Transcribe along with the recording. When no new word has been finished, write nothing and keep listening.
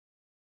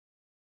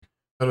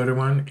Hello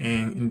everyone,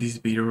 and in this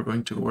video we're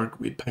going to work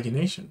with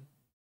pagination.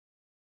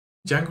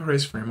 Django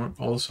REST framework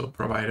also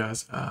provides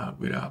us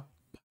with a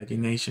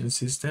pagination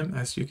system,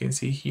 as you can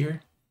see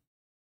here,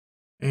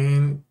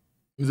 and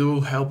it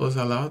will help us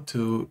a lot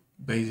to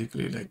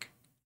basically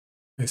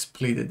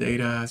split the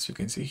data, as you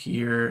can see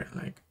here,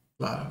 like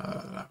blah,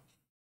 blah, blah.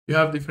 You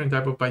have different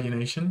type of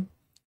pagination.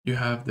 You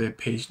have the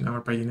page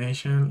number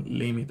pagination,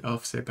 limit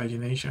offset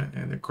pagination,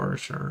 and the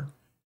cursor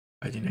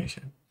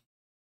pagination.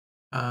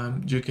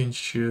 You can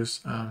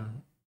choose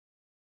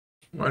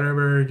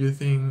whatever you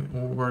think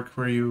will work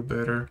for you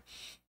better.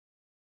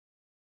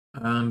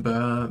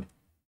 But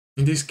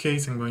in this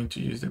case, I'm going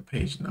to use the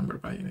page number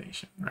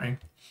pagination, right?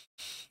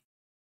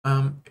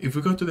 If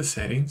we go to the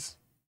settings,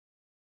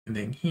 and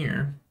then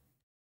here,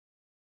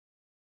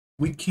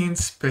 we can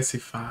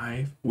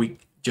specify,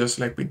 just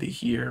like we did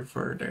here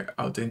for the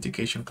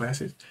authentication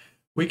classes,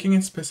 we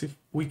can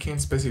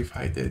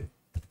specify the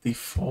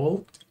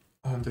default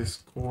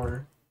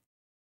underscore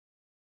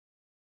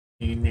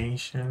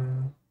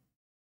pagination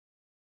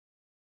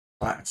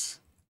class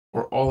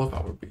for all of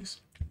our bees.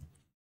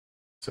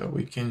 So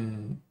we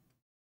can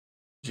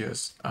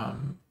just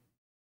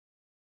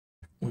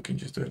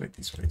do it like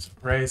this way. So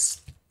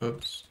REST,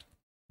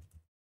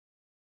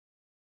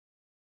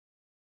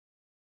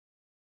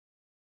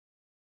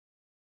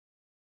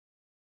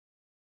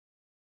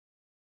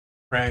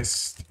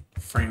 REST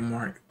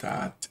framework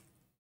dot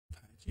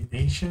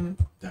pagination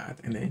dot,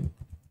 and then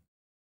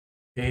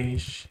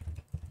page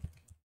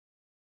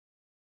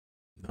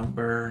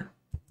number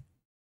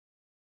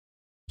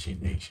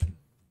pagination.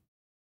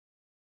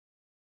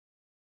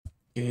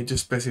 You need to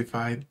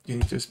specify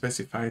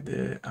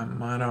the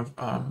amount of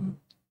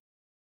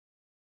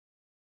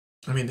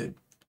the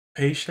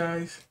page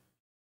size.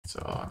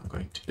 So I'm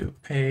going to do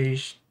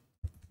page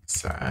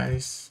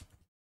size.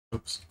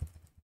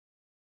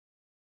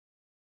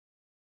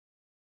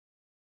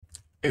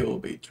 It will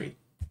be 3.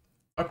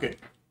 Okay,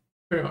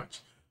 very much.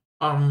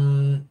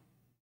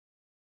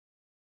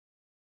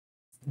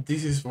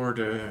 This is for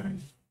the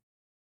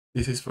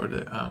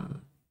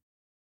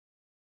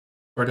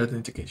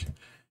authentication.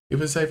 If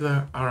we save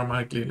that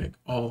automatically, like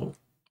all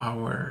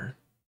our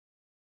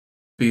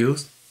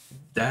fields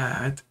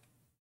that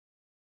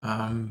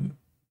for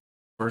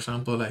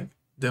example, like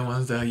the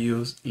ones that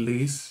use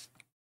list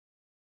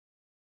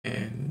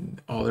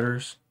and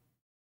others,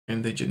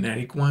 and the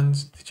generic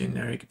ones, the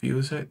generic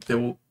views, they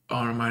will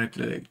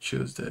automatically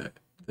choose the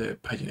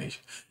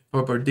pagination.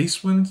 However,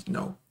 these ones,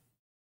 no.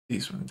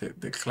 This one,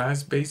 the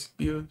class-based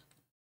views,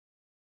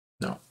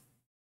 no.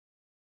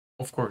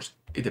 Of course,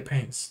 it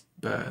depends,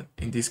 but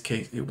in this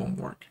case, it won't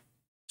work.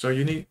 So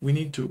we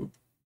need to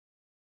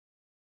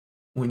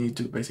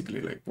basically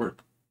like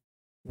work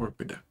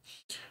with that.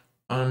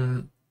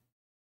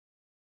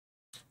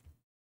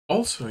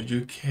 Also,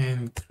 you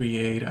can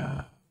create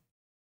a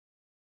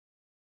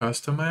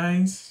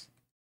customized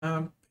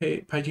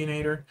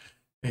paginator,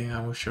 and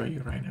I will show you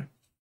right now.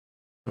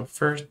 So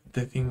first,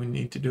 the thing we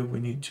need to do, we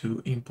need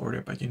to import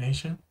a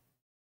pagination.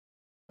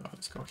 So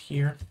let's go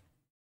here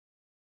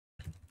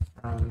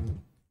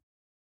from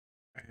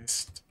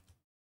REST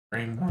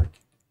framework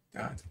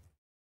dot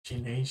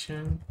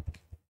pagination,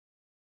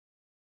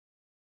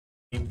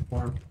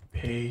 import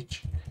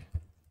page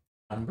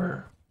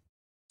number.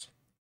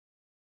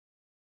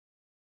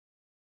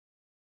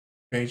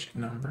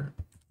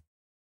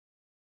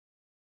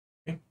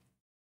 Okay.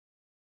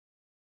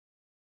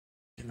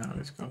 And now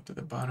let's go to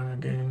the bottom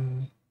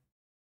again.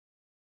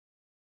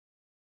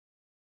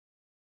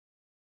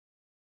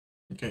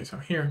 Okay, so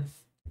here,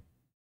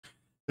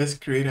 let's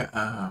create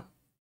a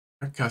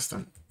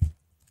custom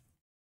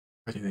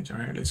pagination.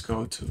 Right, let's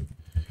go to,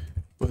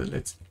 I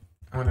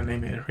want to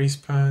name it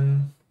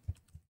respawn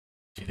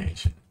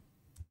pagination.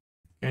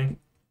 Okay.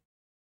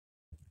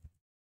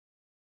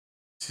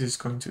 This is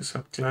going to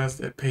subclass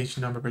the page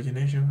number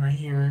pagination right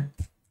here,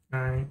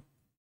 right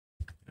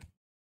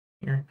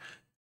here.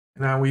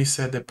 And now we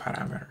set the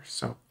parameters.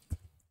 So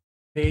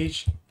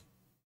page,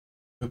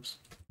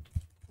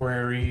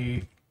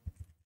 query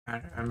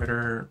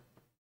parameter,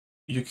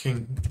 you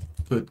can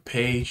put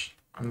page.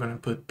 I'm gonna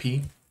put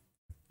P,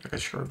 like a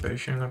short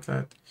version of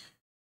that.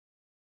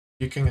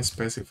 You can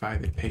specify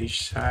the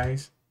page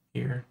size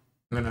here.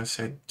 I'm gonna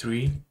set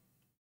 3,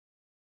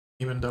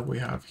 even though we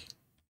have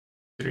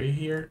 3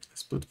 here.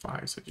 Let's put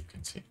 5 so you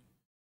can see,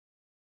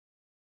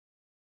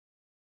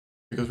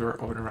 because we're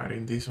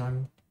overriding this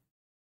one.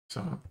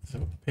 So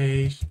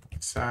page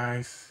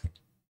size,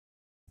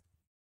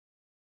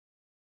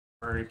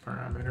 query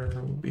parameter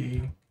will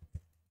be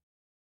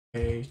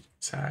page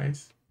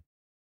size,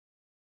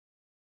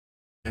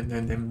 and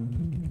then the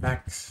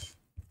max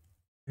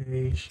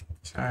page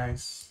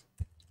size,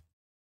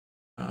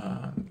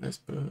 let's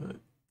put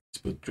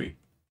 3.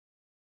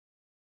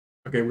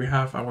 Okay, we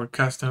have our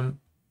custom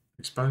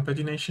respawn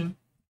pagination.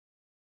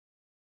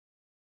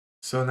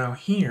 So now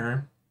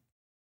here,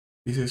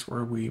 this is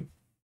where we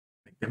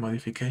make the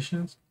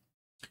modifications.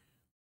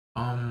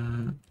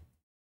 But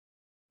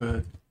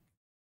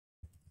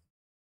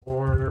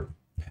for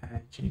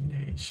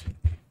pagination,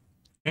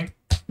 okay.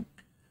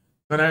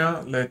 So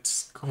now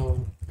let's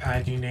call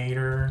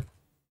paginator.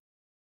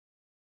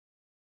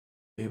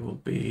 It will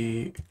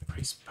be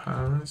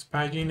response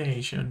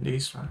pagination,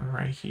 this one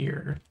right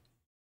here.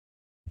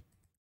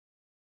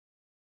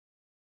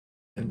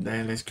 And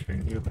then let's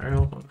create a new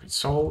variable,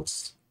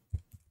 results.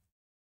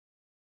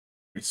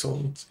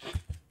 Results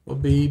will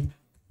be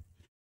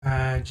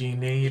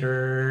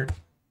paginator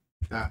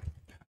dot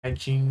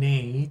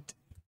paginate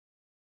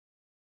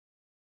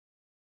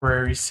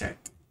query set.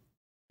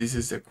 This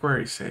is the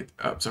query set.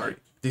 Oh, sorry.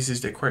 This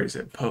is the query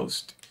set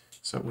post.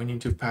 So we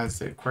need to pass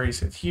the query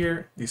set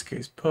here, in this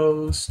case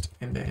post,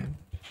 and then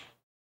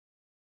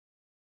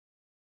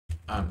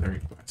the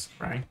request,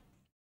 right?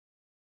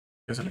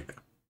 Just like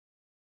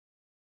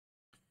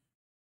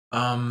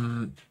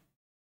that.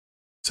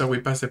 So we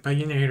pass the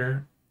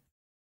paginator.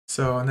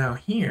 So now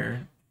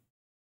here,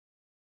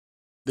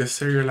 the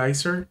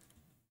serializer,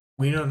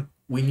 we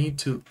need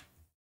to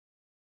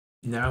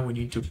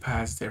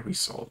pass the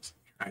results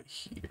right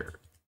here.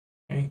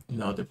 Okay,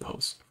 not the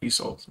post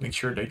results. Make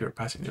sure that you're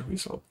passing the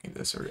result in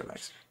the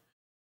serializer.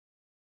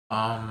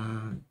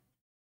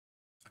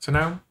 So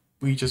now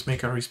we just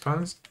make a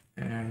response,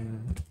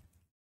 and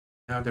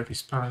now the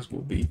response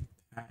will be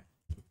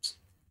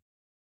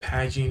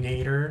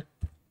paginator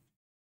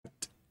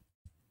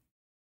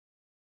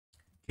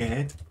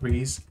get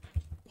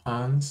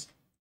response.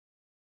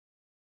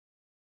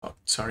 Oh,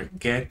 sorry,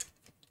 get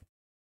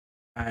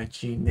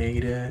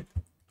paginated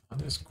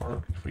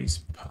underscore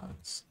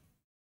response.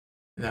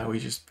 Now we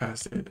just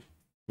pass it.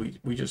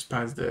 We just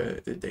pass the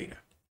data.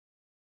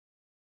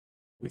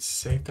 We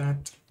save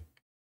that.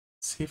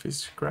 See if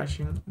it's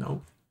crashing.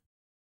 No.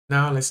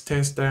 Now let's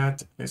test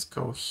that. Let's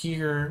go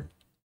here.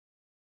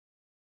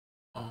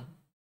 No.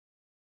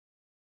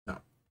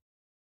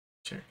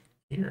 Check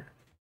here.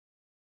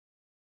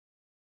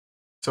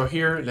 So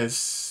here, let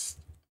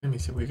me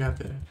see. We got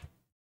the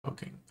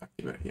token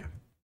activated.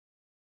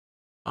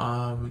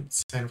 Yeah.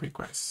 Send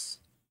requests.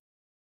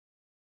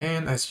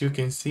 And as you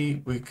can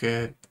see, we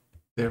get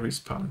the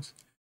response.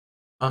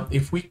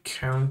 If we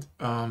count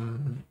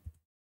the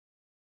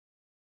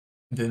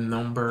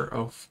number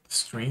of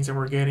strings that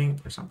we're getting,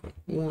 for example,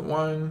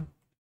 1,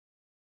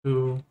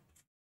 2,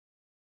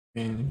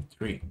 and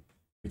 3,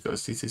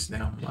 because this is the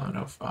amount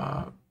of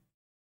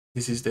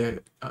this is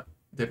the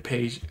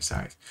page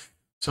size.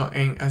 So,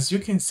 and as you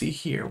can see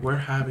here,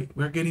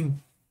 we're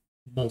getting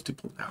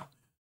multiple now.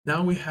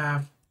 Now we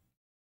have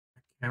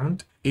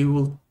count.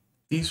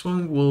 This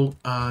one will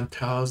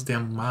tell us the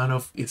amount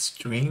of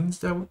strings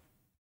that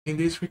in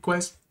this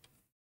request,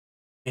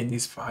 and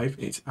this 5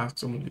 is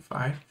absolutely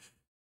 5.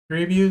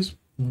 Previews,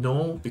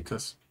 no,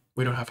 because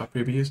we don't have a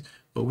previews,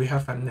 but we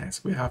have a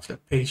next. We have the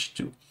page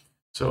 2.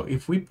 So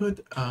if we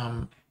put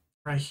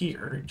right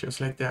here, just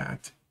like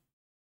that,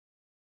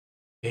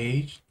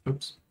 page,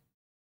 oops,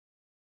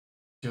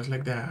 just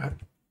like that,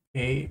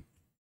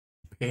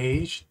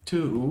 page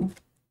 2.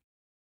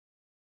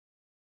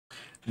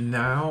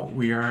 Now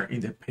we are in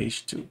the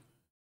page 2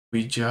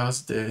 with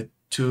just the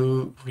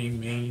 2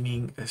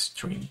 remaining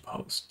string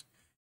posts.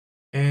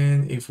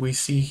 And if we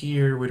see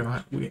here, we don't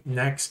have,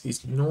 next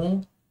is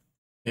null,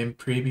 and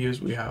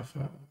previous we have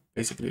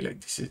basically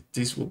like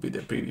this will be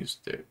the previous,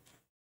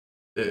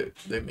 the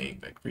main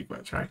like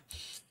request, right?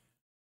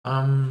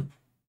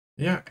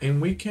 Yeah,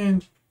 and we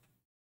can,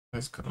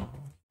 let's go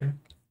here.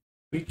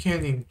 We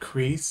can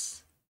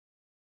increase,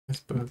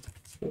 let's put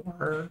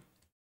 4,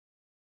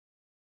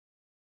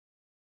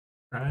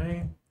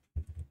 right?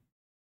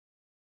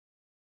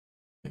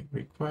 Make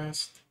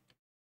request.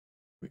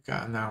 We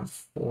got now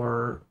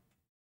 4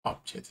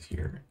 objects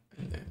here,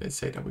 and then let's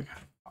say that we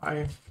have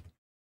 5.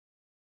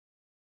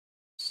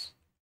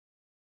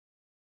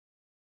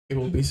 It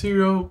will be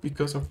 0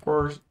 because of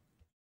course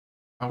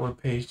our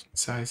page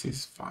size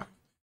is 5.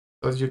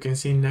 So as you can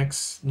see,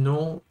 next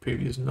null,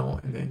 previous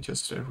null, and then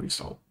just a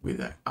result with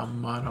the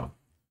amount of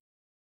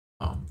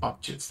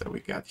objects that we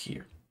got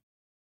here.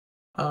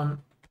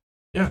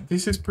 Yeah,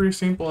 this is pretty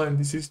simple, and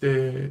this is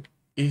the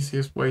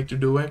easiest way to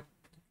do it.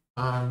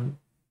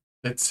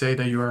 Let's say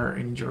that you are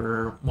in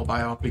your mobile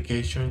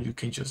application, you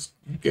can just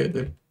get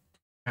the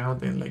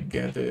count and like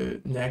get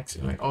the next,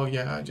 and like, oh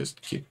yeah, I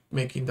just keep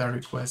making that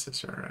request,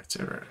 etc.,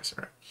 etc.,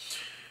 etc.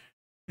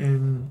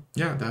 And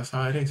yeah, that's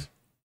how it is.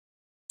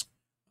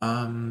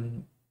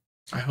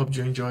 I hope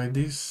you enjoyed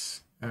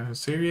this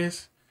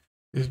series.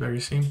 It's very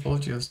simple,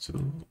 just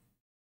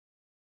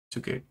to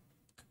get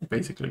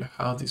basically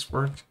how this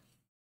works.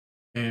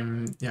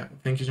 And yeah,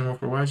 thank you so much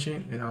for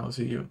watching, and I'll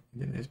see you in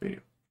the next video.